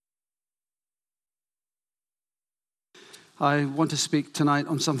I want to speak tonight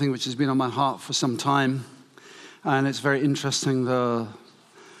on something which has been on my heart for some time, and it's very interesting, the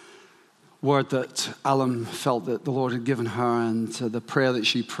word that Alan felt that the Lord had given her, and the prayer that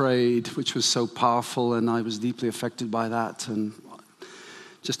she prayed, which was so powerful, and I was deeply affected by that, and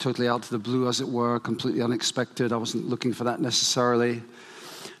just totally out of the blue, as it were, completely unexpected. I wasn't looking for that necessarily.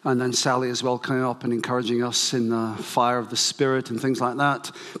 And then Sally as well coming up and encouraging us in the fire of the Spirit and things like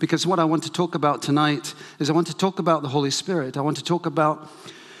that. Because what I want to talk about tonight is I want to talk about the Holy Spirit. I want to talk about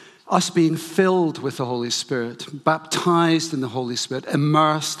us being filled with the Holy Spirit, baptized in the Holy Spirit,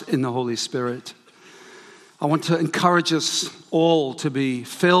 immersed in the Holy Spirit. I want to encourage us all to be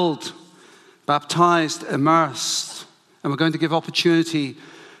filled, baptized, immersed. And we're going to give opportunity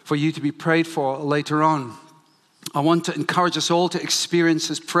for you to be prayed for later on. I want to encourage us all to experience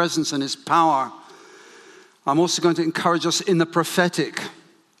His presence and His power. I'm also going to encourage us in the prophetic,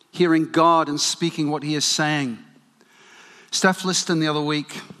 hearing God and speaking what He is saying. Steph Liston the other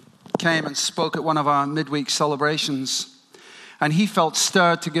week came and spoke at one of our midweek celebrations, and he felt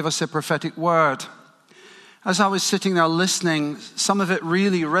stirred to give us a prophetic word. As I was sitting there listening, some of it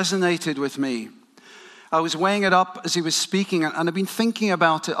really resonated with me. I was weighing it up as he was speaking, and I've been thinking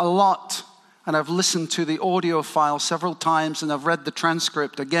about it a lot. And I've listened to the audio file several times, and I've read the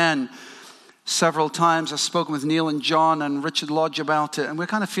transcript again several times. I've spoken with Neil and John and Richard Lodge about it, and we're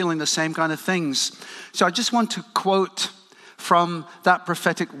kind of feeling the same kind of things. So I just want to quote from that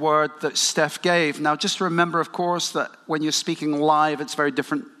prophetic word that Steph gave. Now, just remember, of course, that when you're speaking live, it's very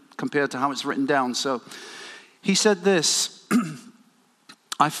different compared to how it's written down. So he said this,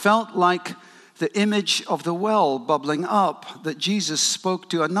 I felt like the image of the well bubbling up that Jesus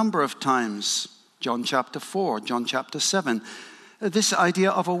spoke to a number of times. John chapter 4, John chapter 7. This idea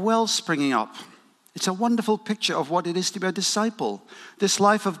of a well springing up. It's a wonderful picture of what it is to be a disciple. This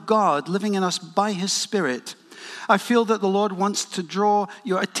life of God living in us by His Spirit. I feel that the Lord wants to draw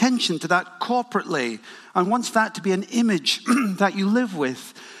your attention to that corporately and wants that to be an image that you live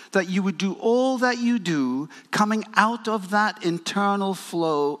with. That you would do all that you do coming out of that internal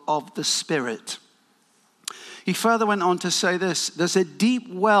flow of the Spirit. He further went on to say this, there's a deep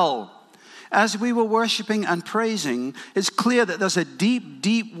well. As we were worshiping and praising, it's clear that there's a deep,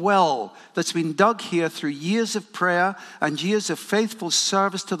 deep well that's been dug here through years of prayer and years of faithful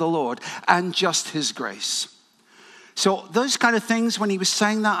service to the Lord and just His grace. So those kind of things, when he was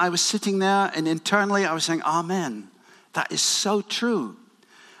saying that, I was sitting there and internally I was saying, Amen. That is so true.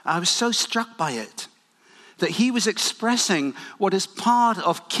 I was so struck by it, that he was expressing what is part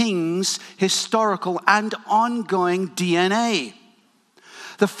of King's historical and ongoing DNA.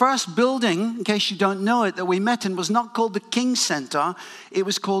 The first building, in case you don't know it, that we met in was not called the King Center, it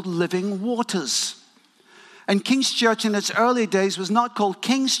was called Living Waters. And King's Church in its early days was not called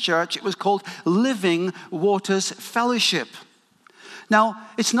King's Church, it was called Living Waters Fellowship. Now,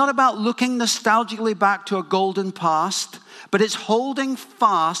 it's not about looking nostalgically back to a golden past, but it's holding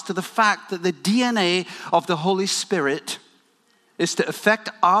fast to the fact that the DNA of the Holy Spirit is to affect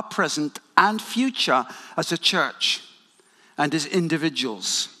our present and future as a church and as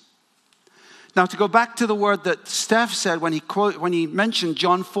individuals. Now, to go back to the word that Steph said when he mentioned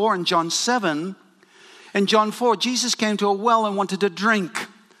John 4 and John 7, in John 4, Jesus came to a well and wanted to drink.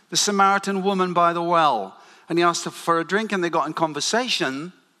 The Samaritan woman by the well. And he asked her for a drink, and they got in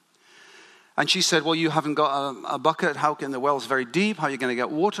conversation. And she said, well, you haven't got a bucket. How can the well's very deep? How are you going to get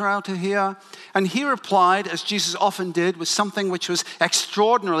water out of here? And he replied, as Jesus often did, with something which was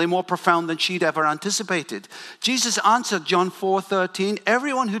extraordinarily more profound than she'd ever anticipated. Jesus answered John 4:13,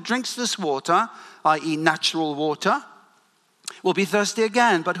 everyone who drinks this water, i.e. natural water, will be thirsty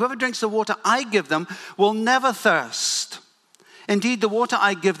again. But whoever drinks the water I give them will never thirst. Indeed, the water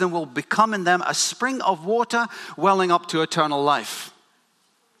I give them will become in them a spring of water welling up to eternal life.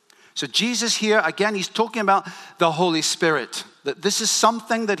 So Jesus here, again, he's talking about the Holy Spirit. That this is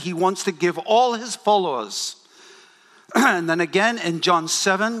something that he wants to give all his followers. And then again in John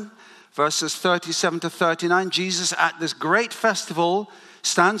 7, verses 37 to 39, Jesus at this great festival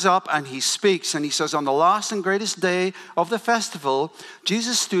stands up and he speaks. And he says, on the last and greatest day of the festival,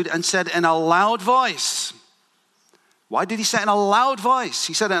 Jesus stood and said in a loud voice. Why did he say in a loud voice?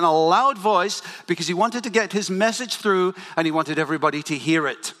 He said in a loud voice because he wanted to get his message through and he wanted everybody to hear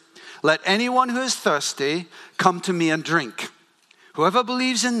it. Let anyone who is thirsty come to me and drink. Whoever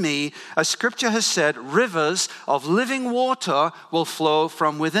believes in me, as scripture has said, rivers of living water will flow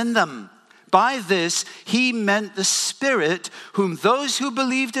from within them. By this, he meant the Spirit, whom those who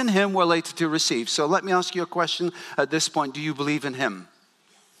believed in him were later to receive. So let me ask you a question at this point. Do you believe in him?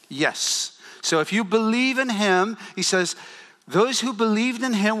 Yes. So if you believe in him, he says, Those who believed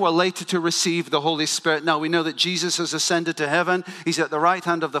in him were later to receive the Holy Spirit. Now we know that Jesus has ascended to heaven. He's at the right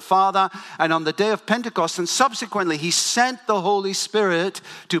hand of the Father. And on the day of Pentecost and subsequently, he sent the Holy Spirit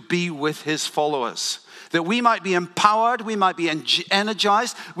to be with his followers. That we might be empowered, we might be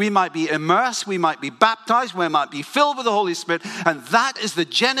energized, we might be immersed, we might be baptized, we might be filled with the Holy Spirit. And that is the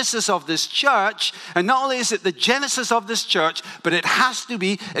genesis of this church. And not only is it the genesis of this church, but it has to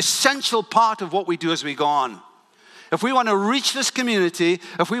be an essential part of what we do as we go on. If we want to reach this community,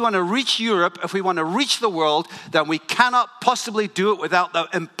 if we want to reach Europe, if we want to reach the world, then we cannot possibly do it without the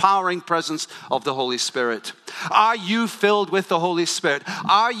empowering presence of the Holy Spirit. Are you filled with the Holy Spirit?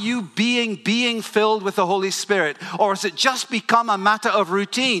 Are you being filled with the Holy Spirit? Or has it just become a matter of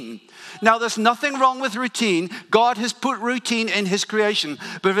routine? Now, there's nothing wrong with routine. God has put routine in his creation.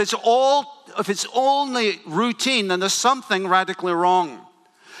 But if it's only routine, then there's something radically wrong.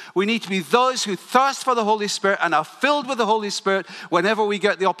 We need to be those who thirst for the Holy Spirit and are filled with the Holy Spirit whenever we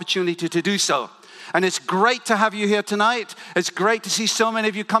get the opportunity to do so. And it's great to have you here tonight. It's great to see so many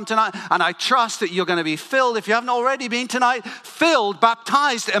of you come tonight. And I trust that you're going to be filled, if you haven't already been tonight, filled,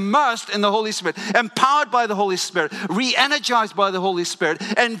 baptized, immersed in the Holy Spirit, empowered by the Holy Spirit, re-energized by the Holy Spirit,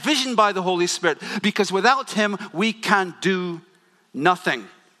 envisioned by the Holy Spirit. Because without him, we can do nothing.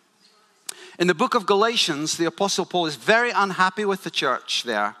 In the book of Galatians, the Apostle Paul is very unhappy with the church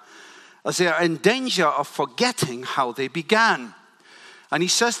there, as they are in danger of forgetting how they began. And he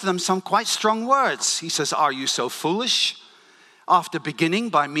says to them some quite strong words. He says, "Are you so foolish? After beginning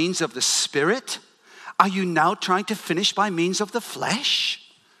by means of the Spirit, are you now trying to finish by means of the flesh?"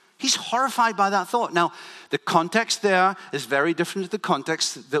 He's horrified by that thought. Now, the context there is very different to the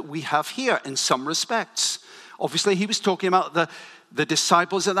context that we have here in some respects. Obviously, he was talking about the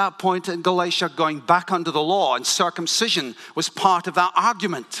disciples at that point in Galatia going back under the law, and circumcision was part of that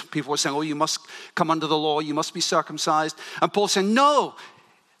argument. People were saying, "Oh, you must come under the law, you must be circumcised." And Paul said, no,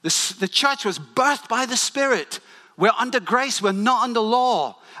 the church was birthed by the Spirit. We're under grace, we're not under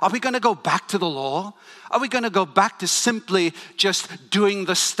law. Are we going to go back to the law? Are we going to go back to simply just doing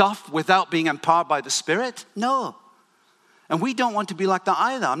the stuff without being empowered by the Spirit? No. And we don't want to be like that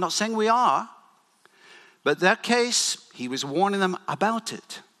either. I'm not saying we are. But in that case, he was warning them about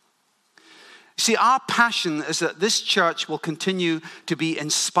it. See, our passion is that this church will continue to be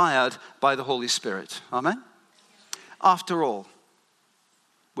inspired by the Holy Spirit. Amen? After all,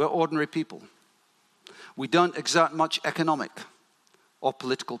 we're ordinary people. We don't exert much economic or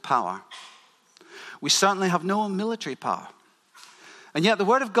political power. We certainly have no military power. And yet the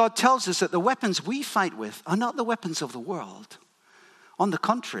Word of God tells us that the weapons we fight with are not the weapons of the world. On the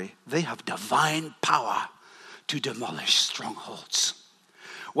contrary, they have divine power to demolish strongholds.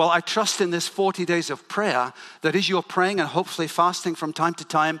 Well, I trust in this 40 days of prayer that as you're praying and hopefully fasting from time to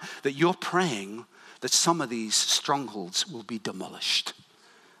time, that you're praying that some of these strongholds will be demolished.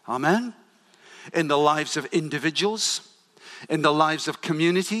 Amen? In the lives of individuals, in the lives of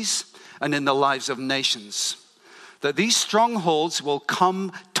communities, and in the lives of nations. That these strongholds will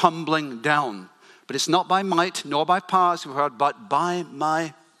come tumbling down. But it's not by might, nor by power, as we've heard, but by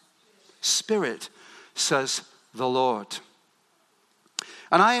my Spirit, says the Lord.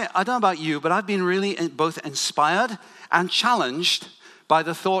 And I don't know about you, but I've been really both inspired and challenged by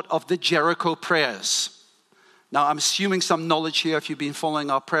the thought of the Jericho prayers. Now, I'm assuming some knowledge here if you've been following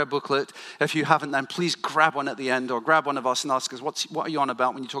our prayer booklet. If you haven't, then please grab one at the end or grab one of us and ask us, what are you on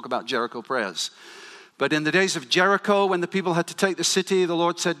about when you talk about Jericho prayers? But in the days of Jericho, when the people had to take the city, the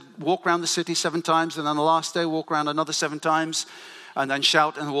Lord said, walk around the city 7 times, and then the last day, walk around another 7 times, and then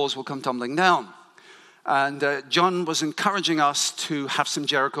shout, and the walls will come tumbling down. And John was encouraging us to have some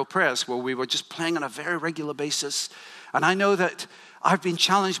Jericho prayers where we were just praying on a very regular basis. And I know that I've been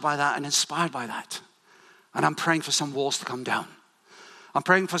challenged by that and inspired by that. And I'm praying for some walls to come down. I'm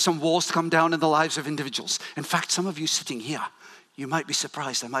praying for some walls to come down in the lives of individuals. In fact, some of you sitting here, you might be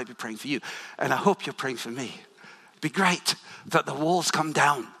surprised I might be praying for you. And I hope you're praying for me. It'd be great that the walls come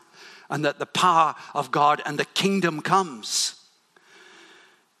down and that the power of God and the kingdom comes.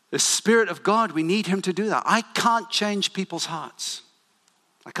 The Spirit of God, we need him to do that. I can't change people's hearts.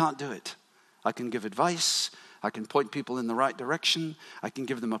 I can't do it. I can give advice. I can point people in the right direction. I can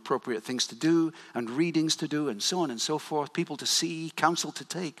give them appropriate things to do and readings to do and so on and so forth. People to see, counsel to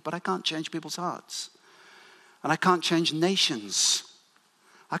take. But I can't change people's hearts. And I can't change nations.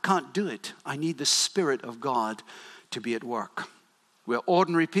 I can't do it. I need the Spirit of God to be at work. We're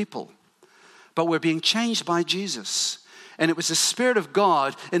ordinary people. But we're being changed by Jesus. And it was the Spirit of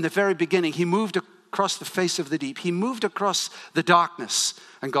God in the very beginning. He moved across the face of the deep. He moved across the darkness.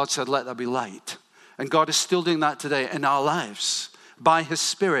 And God said, let there be light. And God is still doing that today in our lives. By his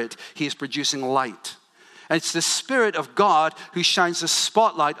Spirit, he is producing light. And it's the Spirit of God who shines the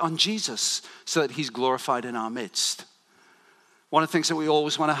spotlight on Jesus so that he's glorified in our midst. One of the things that we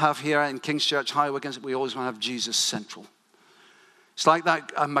always want to have here in King's Church, High Wycombe, we always want to have Jesus central. It's like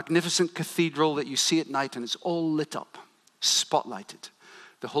that a magnificent cathedral that you see at night and it's all lit up, spotlighted.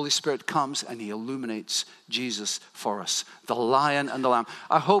 The Holy Spirit comes and he illuminates Jesus for us, the Lion and the Lamb.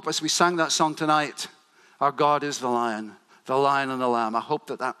 I hope as we sang that song tonight, our God is the Lion and the Lamb. I hope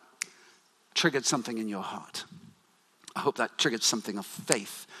that triggered something in your heart. I hope that triggered something of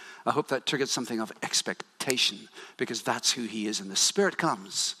faith. I hope that triggered something of expectation, because that's who he is. And the Spirit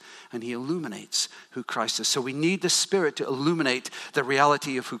comes and he illuminates who Christ is. So we need the Spirit to illuminate the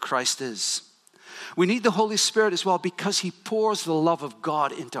reality of who Christ is. We need the Holy Spirit as well because he pours the love of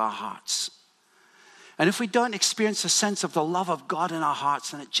God into our hearts. And if we don't experience a sense of the love of God in our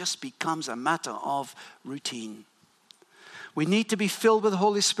hearts, then it just becomes a matter of routine. We need to be filled with the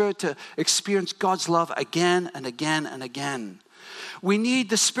Holy Spirit to experience God's love again and again and again. We need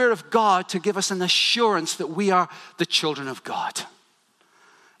the Spirit of God to give us an assurance that we are the children of God.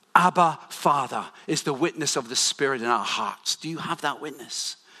 Abba, Father, is the witness of the Spirit in our hearts. Do you have that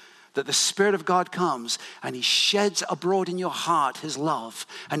witness? That the Spirit of God comes and he sheds abroad in your heart his love,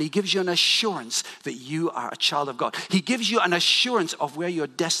 and he gives you an assurance that you are a child of God. He gives you an assurance of where your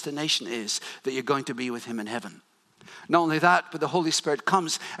destination is, that you're going to be with him in heaven. Not only that, but the Holy Spirit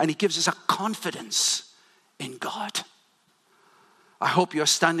comes and he gives us a confidence in God. I hope you're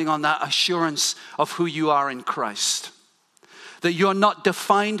standing on that assurance of who you are in Christ. That you're not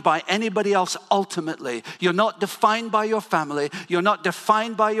defined by anybody else ultimately. You're not defined by your family. You're not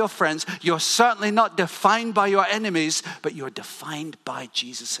defined by your friends. You're certainly not defined by your enemies, but you're defined by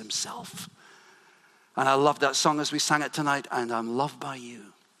Jesus himself. And I love that song as we sang it tonight, and I'm loved by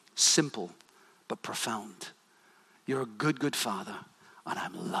you. Simple, but profound. You're a good, good Father, and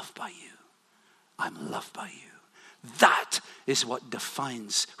I'm loved by you. I'm loved by you. That is what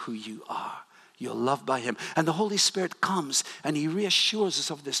defines who you are. You're loved by him. And the Holy Spirit comes and he reassures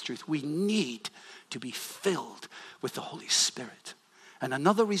us of this truth. We need to be filled with the Holy Spirit. And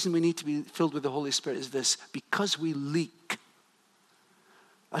another reason we need to be filled with the Holy Spirit is this: because we leak.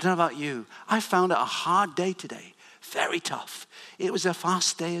 I don't know about you. I found it a hard day today. Very tough. It was a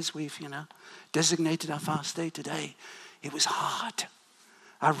fast day, as we've, designated our fast day today. It was hard.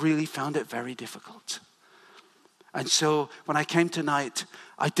 I really found it very difficult. And so when I came tonight,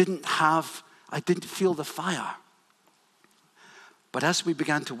 I didn't feel the fire. But as we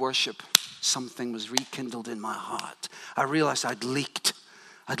began to worship, something was rekindled in my heart. I realized I'd leaked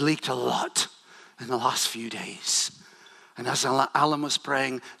a lot in the last few days. And as Alan was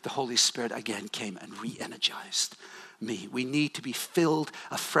praying, the Holy Spirit again came and re-energized me. We need to be filled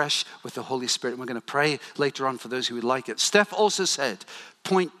afresh with the Holy Spirit. And we're going to pray later on for those who would like it. Steph also said,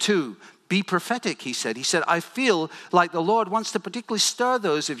 point 2, be prophetic, he said. He said, I feel like the Lord wants to particularly stir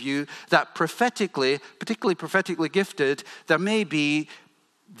those of you that particularly prophetically gifted.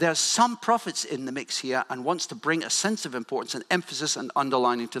 There's some prophets in the mix here, and wants to bring a sense of importance and emphasis and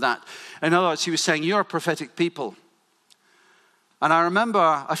underlining to that. In other words, he was saying, you're a prophetic people. And I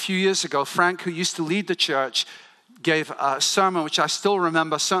remember a few years ago, Frank, who used to lead the church, gave a sermon which I still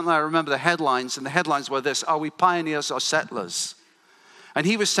remember. Certainly I remember the headlines, and the headlines were this: are we pioneers or settlers? And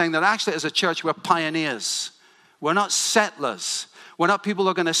he was saying that actually as a church we're pioneers. We're not settlers. We're not people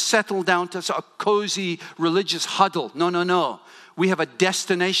who are going to settle down to sort of cozy religious huddle. No. We have a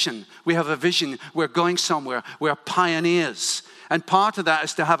destination. We have a vision. We're going somewhere. We're pioneers. And part of that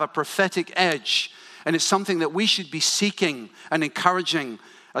is to have a prophetic edge. And it's something that we should be seeking and encouraging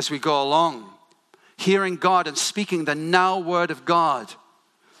as we go along. Hearing God and speaking the now word of God.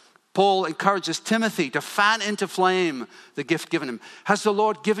 Paul encourages Timothy to fan into flame the gift given him. Has the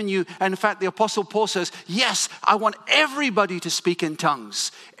Lord given you? And in fact, the Apostle Paul says, yes, I want everybody to speak in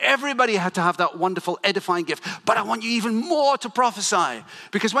tongues. Everybody had to have that wonderful edifying gift. But I want you even more to prophesy.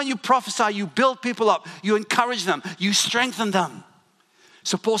 Because when you prophesy, you build people up. You encourage them. You strengthen them.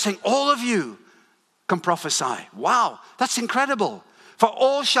 So Paul's saying, all of you can prophesy. Wow, that's incredible. For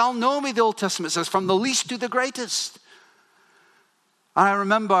all shall know me, the Old Testament says, from the least to the greatest. And I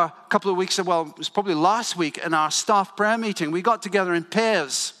remember a couple of weeks ago, it was probably last week, in our staff prayer meeting, we got together in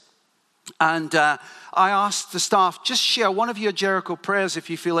pairs. And I asked the staff, just share one of your Jericho prayers, if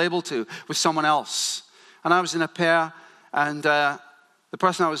you feel able to, with someone else. And I was in a pair, and the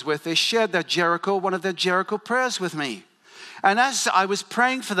person I was with, they shared one of their Jericho prayers with me. And as I was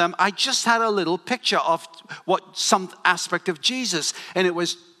praying for them, I just had a little picture of some aspect of Jesus. And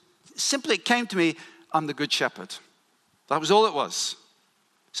it came to me, I'm the good shepherd. That was all it was.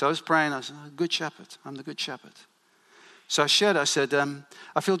 So I was praying, I said, good shepherd, I'm the good shepherd. So I shared, I said,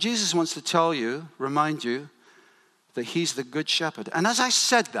 I feel Jesus wants to remind you that he's the good shepherd. And as I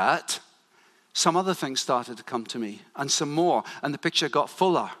said that, some other things started to come to me, and some more. And the picture got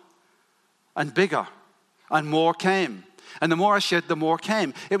fuller and bigger, and more came. And the more I shared, the more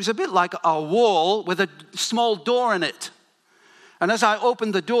came. It was a bit like a wall with a small door in it. And as I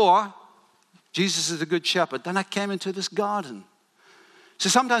opened the door, Jesus is the good shepherd, then I came into this garden. So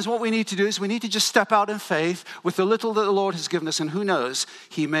sometimes what we need to do is we need to just step out in faith with the little that the Lord has given us. And who knows,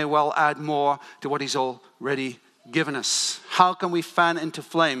 he may well add more to what he's already given us. How can we fan into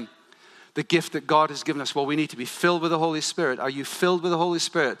flame the gift that God has given us? Well, we need to be filled with the Holy Spirit. Are you filled with the Holy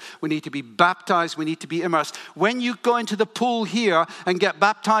Spirit? We need to be baptized. We need to be immersed. When you go into the pool here and get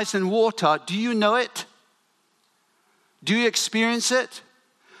baptized in water, do you know it? Do you experience it?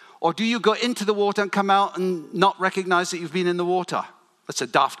 Or do you go into the water and come out and not recognize that you've been in the water? That's a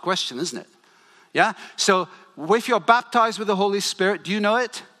daft question, isn't it? Yeah? So if you're baptized with the Holy Spirit, do you know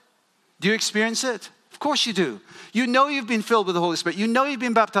it? Do you experience it? Of course you do. You know you've been filled with the Holy Spirit. You know you've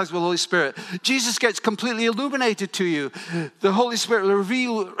been baptized with the Holy Spirit. Jesus gets completely illuminated to you. The Holy Spirit will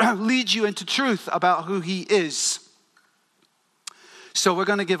lead you into truth about who he is. So we're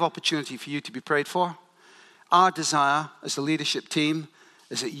going to give opportunity for you to be prayed for. Our desire as the leadership team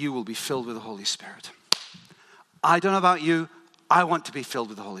is that you will be filled with the Holy Spirit. I don't know about you. I want to be filled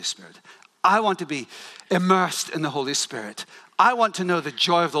with the Holy Spirit. I want to be immersed in the Holy Spirit. I want to know the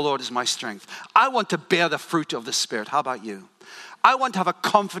joy of the Lord is my strength. I want to bear the fruit of the Spirit. How about you? I want to have a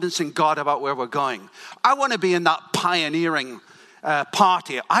confidence in God about where we're going. I want to be in that pioneering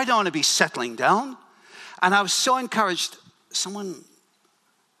party. I don't want to be settling down. And I was so encouraged. Someone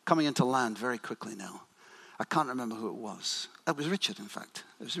coming into land very quickly now. I can't remember who it was. It was Richard, in fact.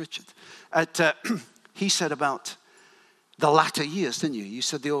 It was Richard. He said about the latter years, didn't you? You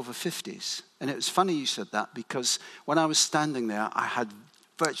said the over 50s. And it was funny you said that because when I was standing there, I had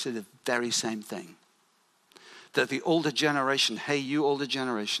virtually the very same thing. That the older generation, hey, you older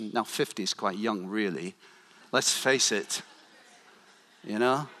generation, now 50 is quite young, really. Let's face it. You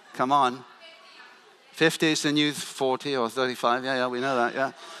know, come on. 50 is the new 40 or 35. Yeah, we know that,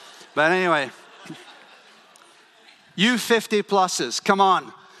 yeah. But anyway, you 50 pluses, come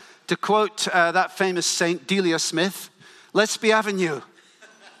on. To quote that famous saint, Delia Smith, let's be having you.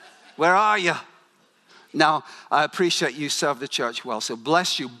 Where are you? Now, I appreciate you serve the church well, so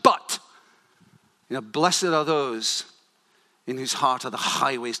bless you. But, blessed are those in whose heart are the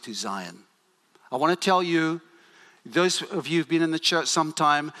highways to Zion. I want to tell you, those of you who've been in the church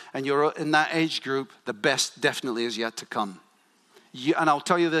sometime and you're in that age group, the best definitely is yet to come. And I'll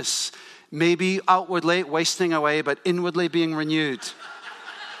tell you this, maybe outwardly wasting away, but inwardly being renewed.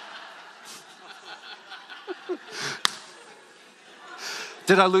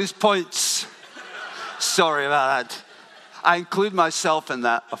 Did I lose points? Sorry about that. I include myself in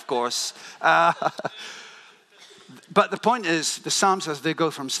that, of course. But the point is, the Psalm says they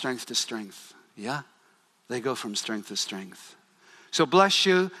go from strength to strength. Yeah? They go from strength to strength. So bless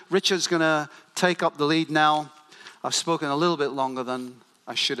you. Richard's going to take up the lead now. I've spoken a little bit longer than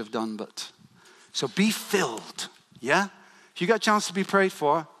I should have done, but so be filled. Yeah? If you got a chance to be prayed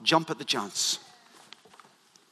for, jump at the chance.